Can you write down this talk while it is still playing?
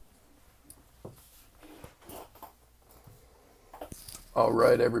All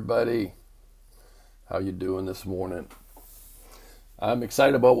right, everybody. How you doing this morning? I'm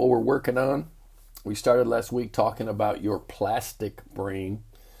excited about what we're working on. We started last week talking about your plastic brain.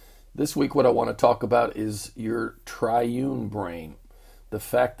 This week, what I want to talk about is your triune brain. The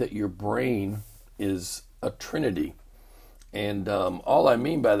fact that your brain is a trinity. And all I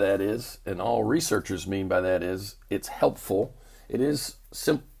mean by that is, and all researchers mean by that is, it's helpful. It is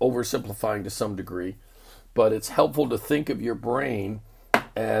oversimplifying to some degree, but it's helpful to think of your brain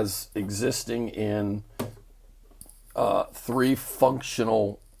as existing in three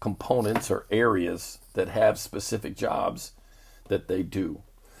functional components or areas that have specific jobs that they do.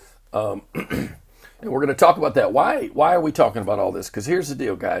 And we're going to talk about that. Why are we talking about all this? Because here's the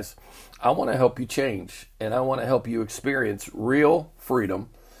deal, guys. I want to help you change, and I want to help you experience real freedom.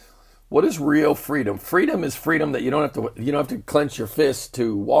 What is real freedom? Freedom is freedom that you don't have to clench your fist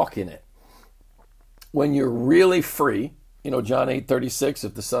to walk in it. When you're really free, John 8:36,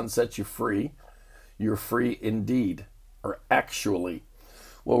 if the Son sets you free, you're free indeed, or actually.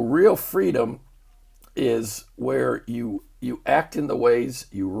 Well, real freedom is where you act in the ways,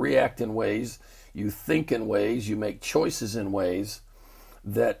 you react in ways, you think in ways, you make choices in ways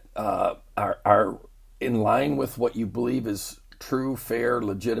that are in line with what you believe is true, fair,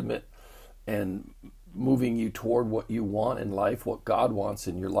 legitimate, and moving you toward what you want in life, what God wants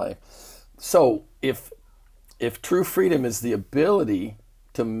in your life. So if true freedom is the ability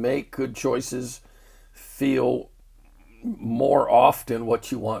to make good choices, feel more often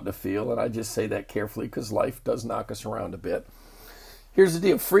what you want to feel, and I just say that carefully because life does knock us around a bit. Here's the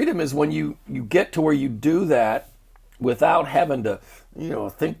deal. Freedom is when you get to where you do that without having to,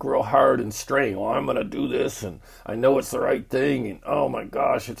 think real hard and strain. Well, I'm going to do this, and I know it's the right thing, and oh my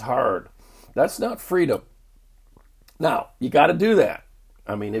gosh, it's hard. That's not freedom. Now, you got to do that.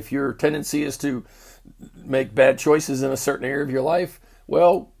 I mean, if your tendency is to make bad choices in a certain area of your life,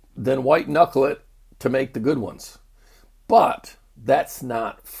 well, then white knuckle it to make the good ones. But that's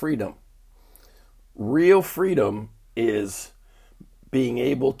not freedom. Real freedom is being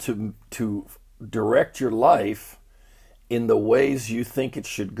able to direct your life in the ways you think it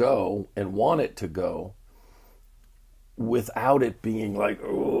should go and want it to go without it being like,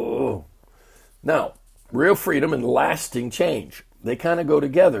 oh. Now, real freedom and lasting change, they kind of go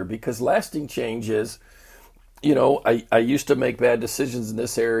together, because lasting change is, I used to make bad decisions in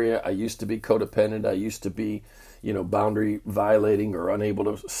this area. I used to be codependent. I used to be, boundary violating or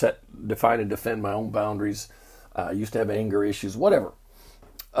unable to define and defend my own boundaries. I used to have anger issues, whatever.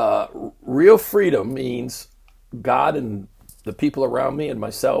 Real freedom means God and the people around me and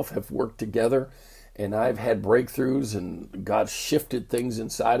myself have worked together, and I've had breakthroughs, and God shifted things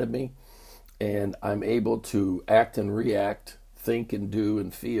inside of me, and I'm able to act and react, think and do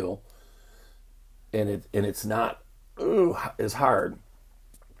and feel, and it's not as hard.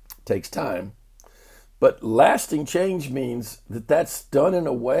 It takes time. But lasting change means that that's done in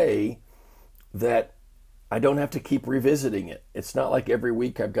a way that I don't have to keep revisiting it. It's not like every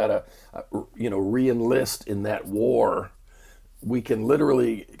week I've got to, re-enlist in that war. We can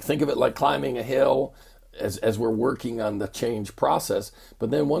literally think of it like climbing a hill as we're working on the change process.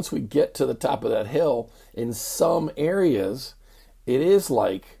 But then once we get to the top of that hill, in some areas, it is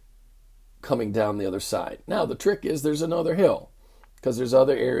like coming down the other side. Now, the trick is there's another hill, because there's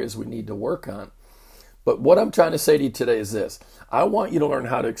other areas we need to work on. But what I'm trying to say to you today is this. I want you to learn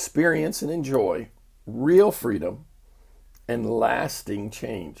how to experience and enjoy real freedom and lasting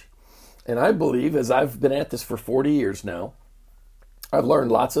change. And I believe, as I've been at this for 40 years now, I've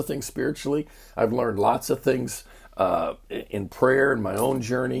learned lots of things spiritually. I've learned lots of things in prayer in my own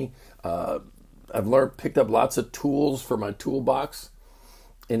journey. I've picked up lots of tools for my toolbox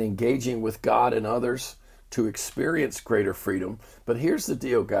in engaging with God and others to experience greater freedom. But here's the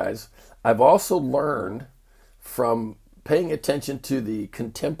deal, guys. I've also learned from paying attention to the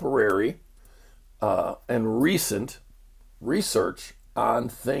contemporary and recent research on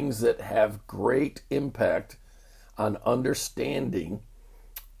things that have great impact on understanding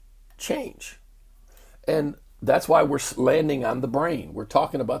change. And that's why we're landing on the brain. We're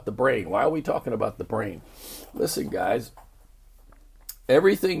talking about the brain. Why are we talking about the brain? Listen, guys,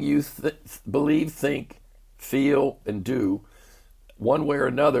 everything you believe, think, feel, and do, one way or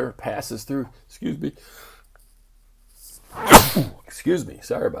another, passes through, excuse me,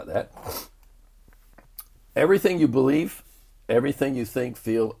 sorry about that. Everything you believe, everything you think,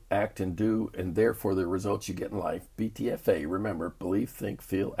 feel, act, and do, and therefore the results you get in life, BTFA, remember, believe, think,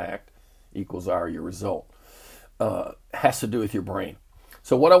 feel, act, equals are your result, has to do with your brain.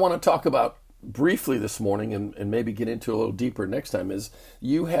 So what I want to talk about briefly this morning, and maybe get into a little deeper next time, is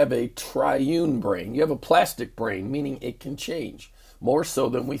you have a triune brain. You have a plastic brain, meaning it can change. more so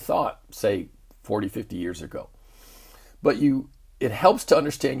than we thought, say 40, 50 years ago. But it helps to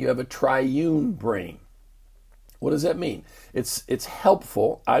understand you have a triune brain. What does that mean? It's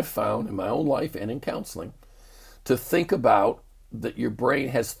helpful, I've found in my own life and in counseling, to think about that your brain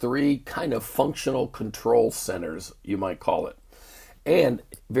has three kind of functional control centers, you might call it. And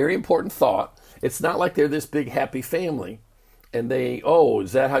very important thought, it's not like they're this big happy family and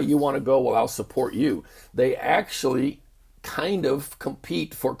is that how you want to go? Well, I'll support you. They actually kind of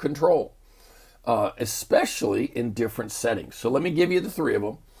compete for control, especially in different settings. So let me give you the three of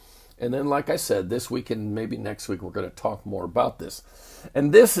them. And then, like I said, this week and maybe next week, we're going to talk more about this.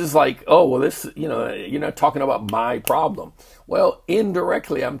 And this is like, you're not talking about my problem. Well,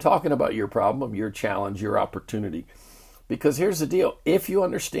 indirectly, I'm talking about your problem, your challenge, your opportunity. Because here's the deal. If you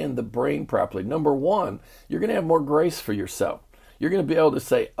understand the brain properly, number one, you're going to have more grace for yourself. You're going to be able to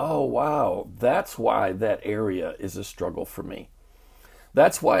say, oh, wow, that's why that area is a struggle for me.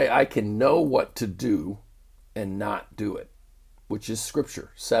 That's why I can know what to do and not do it, which is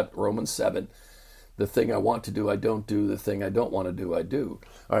Scripture, Romans 7. The thing I want to do, I don't do. The thing I don't want to do, I do.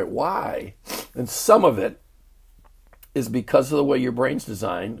 All right, why? And some of it is because of the way your brain's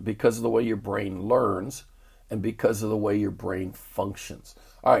designed, because of the way your brain learns, and because of the way your brain functions.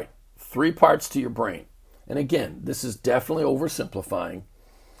 All right, three parts to your brain. And again, this is definitely oversimplifying,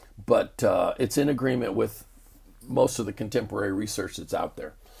 but it's in agreement with most of the contemporary research that's out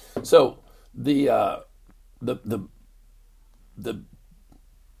there. So the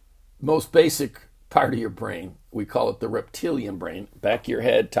most basic part of your brain, we call it the reptilian brain, back of your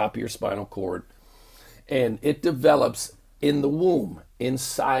head, top of your spinal cord, and it develops in the womb,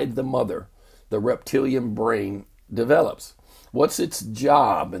 inside the mother. The reptilian brain develops. What's its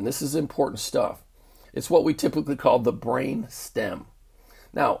job? And this is important stuff. It's what we typically call the brain stem.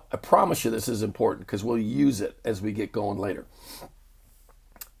 Now, I promise you this is important because we'll use it as we get going later.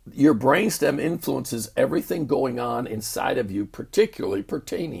 Your brainstem influences everything going on inside of you, particularly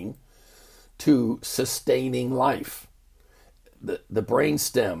pertaining to sustaining life. The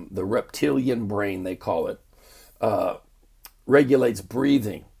brainstem, the reptilian brain, they call it, regulates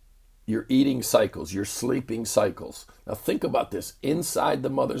breathing, your eating cycles, your sleeping cycles. Now think about this. Inside the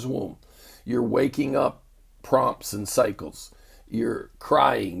mother's womb, you're waking up prompts and cycles. You're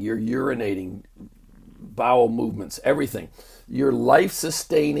crying, you're urinating, bowel movements, everything. Your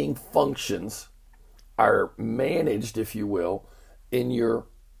life-sustaining functions are managed, if you will, in your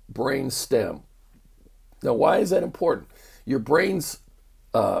brain stem. Now, why is that important? Your brain's,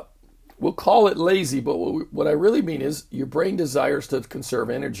 we'll call it lazy, but what I really mean is your brain desires to conserve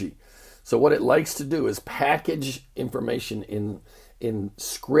energy. So what it likes to do is package information in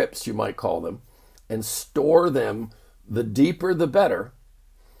scripts, you might call them, and store them. The deeper, the better,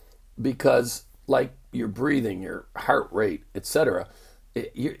 because like your breathing, your heart rate, etc.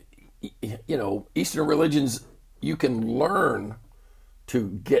 Eastern religions, you can learn to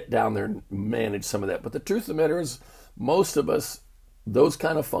get down there and manage some of that. But the truth of the matter is, most of us, those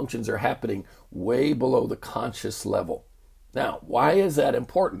kind of functions are happening way below the conscious level. Now, why is that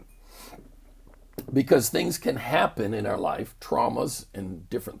important? Because things can happen in our life, traumas and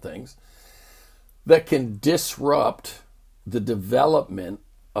different things, that can disrupt the development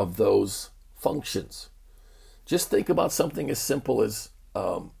of those functions. Just think about something as simple as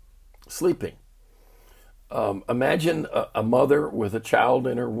sleeping. Imagine a mother with a child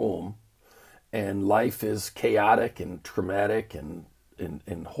in her womb, and life is chaotic and traumatic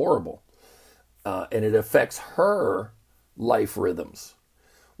and horrible, and it affects her life rhythms.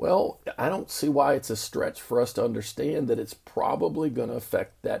 Well, I don't see why it's a stretch for us to understand that it's probably going to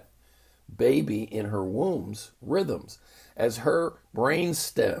affect that baby in her womb's rhythms. As her brain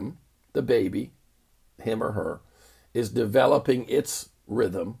stem, the baby, him or her, is developing its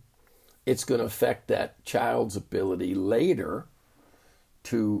rhythm, it's going to affect that child's ability later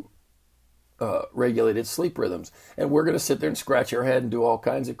to regulate its sleep rhythms. And we're going to sit there and scratch our head and do all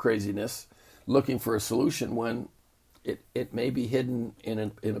kinds of craziness looking for a solution when it may be hidden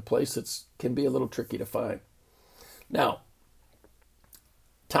in a place that can be a little tricky to find. Now,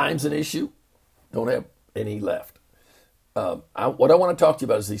 time's an issue. Don't have any left. What I want to talk to you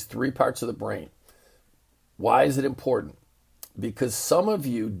about is these three parts of the brain. Why is it important? Because some of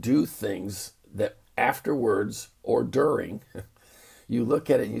you do things that afterwards or during, you look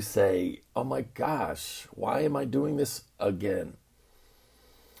at it and you say, oh my gosh, why am I doing this again?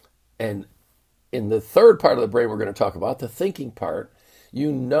 And in the third part of the brain we're going to talk about, the thinking part,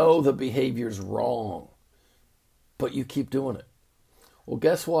 you know the behavior's wrong, but you keep doing it. Well,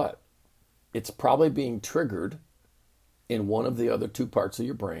 guess what? It's probably being triggered in one of the other two parts of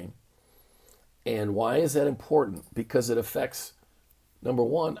your brain. And why is that important? Because it affects Number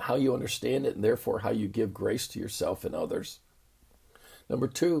one, how you understand it and therefore how you give grace to yourself and others. Number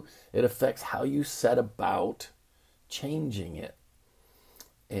two, it affects how you set about changing it.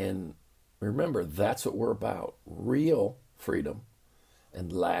 And remember, that's what we're about, real freedom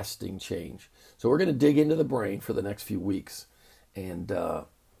and lasting change. So we're going to dig into the brain for the next few weeks, and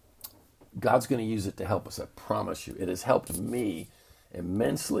God's going to use it to help us. I promise you. It has helped me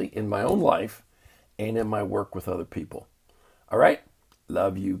immensely in my own life and in my work with other people. All right?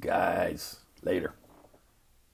 Love you guys. Later.